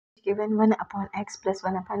Given 1 upon x plus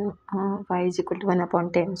 1 upon y is equal to 1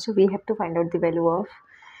 upon 10. So we have to find out the value of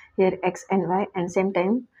here x and y, and same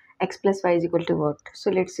time x plus y is equal to what.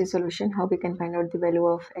 So let's see solution, how we can find out the value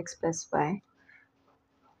of x plus y.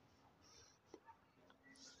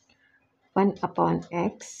 1 upon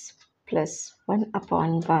x plus 1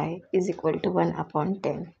 upon y is equal to 1 upon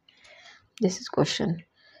 10. This is question.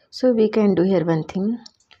 So we can do here one thing.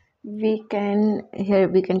 We can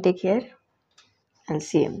take here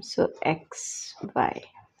LCM. So x, y.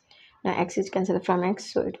 Now x is cancelled from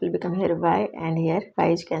x, so it will become here y, and here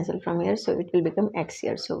y is cancelled from here, so it will become x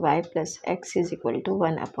here. So y plus x is equal to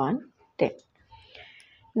 1 upon 10.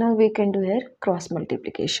 Now we can do here cross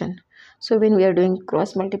multiplication. So when we are doing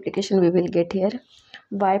cross multiplication, we will get here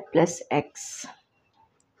y plus x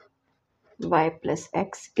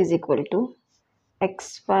is equal to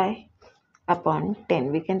xy upon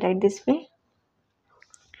 10. We can write this way.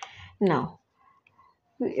 Now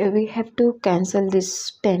we have to cancel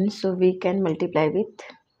this 10, so we can multiply with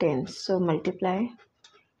 10. So multiply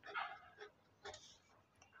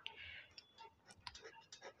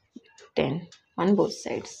 10 on both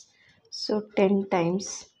sides. So 10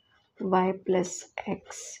 times y plus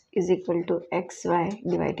x is equal to xy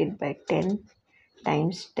divided by 10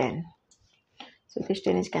 times 10. So this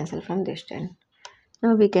 10 is cancelled from this 10.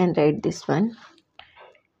 Now we can write this one,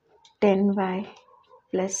 10y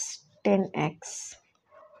plus 10x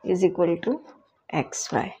is equal to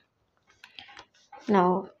xy.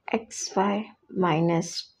 Now xy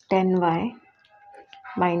minus 10y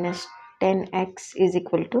minus 10x is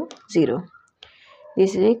equal to 0.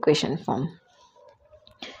 This is equation form.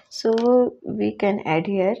 So we can add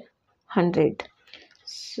here 100.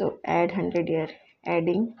 So add 100 here,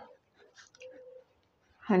 adding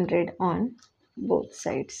 100 on both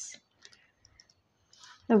sides.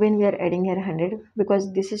 Now when we are adding here 100,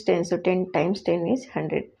 because this is 10, so 10 times 10 is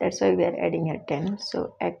 100. That's why we are adding here 10.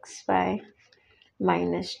 So xy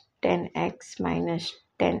minus 10x minus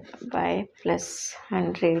 10y plus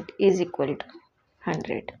 100 is equal to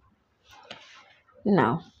 100.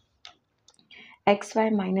 Now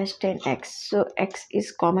xy minus 10x, so x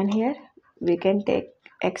is common here, we can take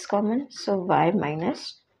x common, so y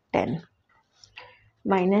minus 10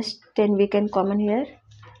 minus 10 we can common here,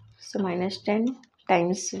 so minus 10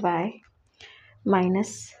 times y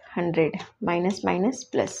minus 100, minus minus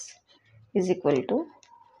plus is equal to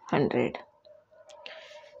 100.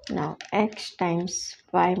 Now x times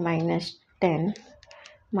y minus 10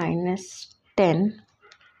 minus 10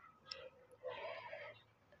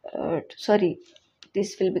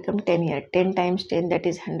 this will become 10 here. 10 times 10, that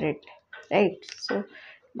is 100, right? So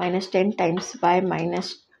minus 10 times y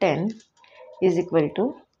minus 10 is equal to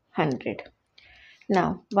 100.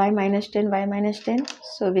 Now y minus 10,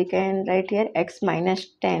 so we can write here x minus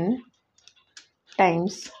 10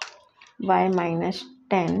 times y minus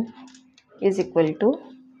 10 is equal to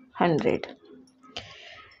 100.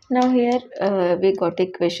 Now here we got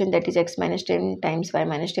equation, that is x minus 10 times y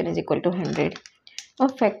minus 10 is equal to 100. A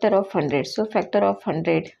factor of 100. So factor of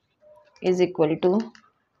 100 is equal to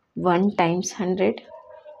 1 times 100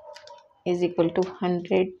 is equal to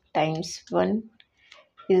 100 times 1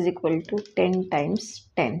 is equal to 10 times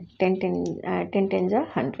 10. 10 tens are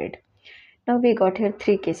 100. Now we got here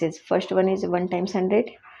three cases. First one is 1 times 100,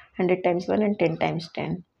 100 times 1 and 10 times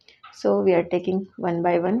 10. So we are taking one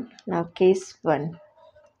by one. Now case 1.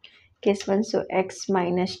 Case 1, so x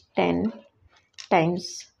minus 10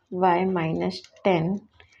 times y minus 10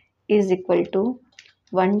 is equal to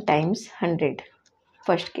 1 times 100.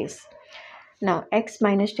 First case. Now x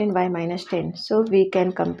minus 10, y minus 10. So we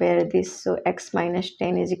can compare this. So x minus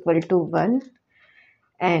 10 is equal to 1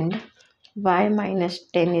 and y minus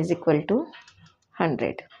 10 is equal to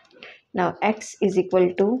 100. Now x is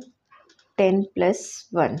equal to 10 plus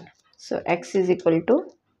 1. So x is equal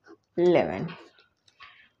to 11.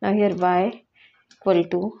 Now here y equal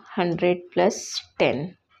to 100 plus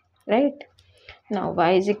 10, right? Now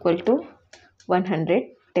y is equal to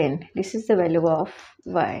 110. This is the value of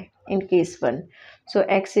y in case 1. So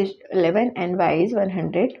x is 11 and y is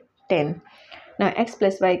 110. Now x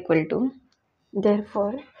plus y equal to,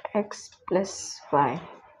 therefore x plus y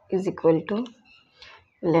is equal to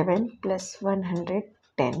 11 plus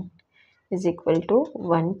 110 is equal to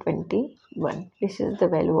 121. This is the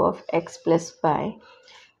value of x plus y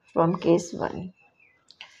from case 1.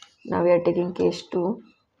 Now we are taking case 2.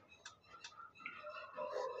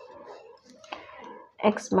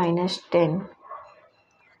 X minus 10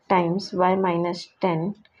 times y minus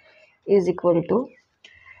 10 is equal to,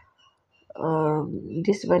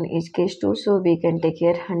 this one is case 2, so we can take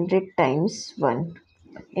here 100 times 1.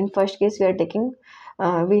 In first case we are taking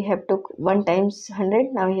we have took 1 times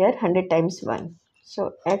 100. Now here 100 times 1.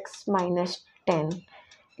 So x minus 10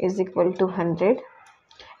 is equal to 100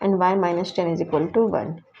 and y minus 10 is equal to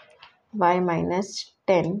 1. Y minus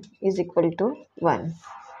 10 is equal to 1.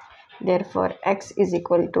 Therefore, x is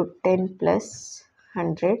equal to 10 plus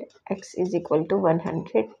 100. X is equal to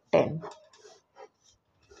 110.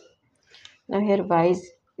 Now here y is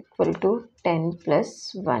equal to 10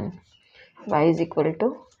 plus 1. Y is equal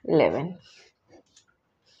to 11.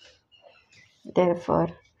 Therefore,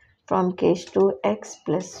 from case 2, x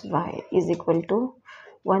plus y is equal to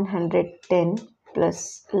 110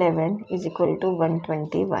 plus 11 is equal to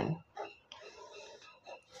 121.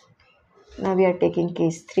 Now we are taking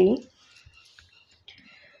case 3.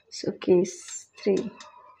 So case 3,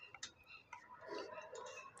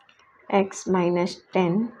 x minus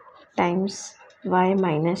 10 times y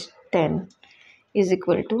minus 10 is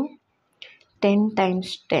equal to 10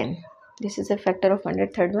 times 10. This is a factor of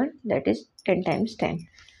 100, third one, that is 10 times 10.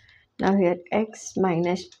 Now here x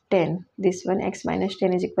minus 10, this one x minus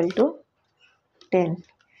 10 is equal to 10.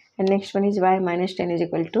 And next one is y minus 10 is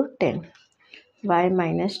equal to 10. Y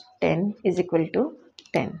minus 10 is equal to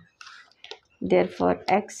 10. Therefore,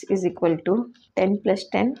 x is equal to 10 plus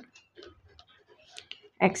 10.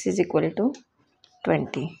 X is equal to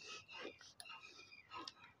 20.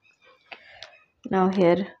 Now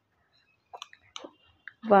here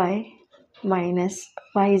y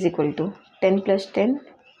is equal to 10 plus 10.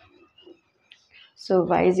 So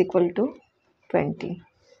y is equal to 20.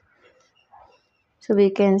 So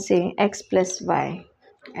we can say x plus y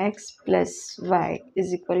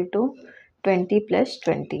is equal to 20 plus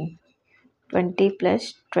 20. 20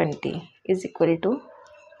 plus 20 is equal to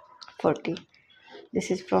 40.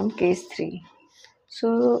 This is from case 3.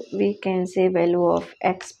 So we can say value of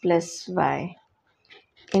x plus y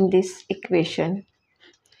in this equation.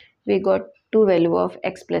 We got two value of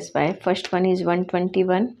x plus y. First one is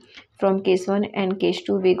 121 from case 1, and case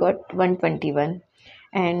 2 we got 121.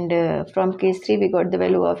 And from case 3 we got the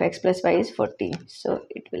value of x plus y is 40. So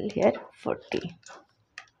it will here 40.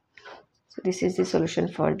 So this is the solution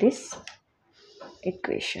for this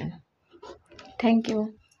equation. Thank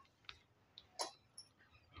you.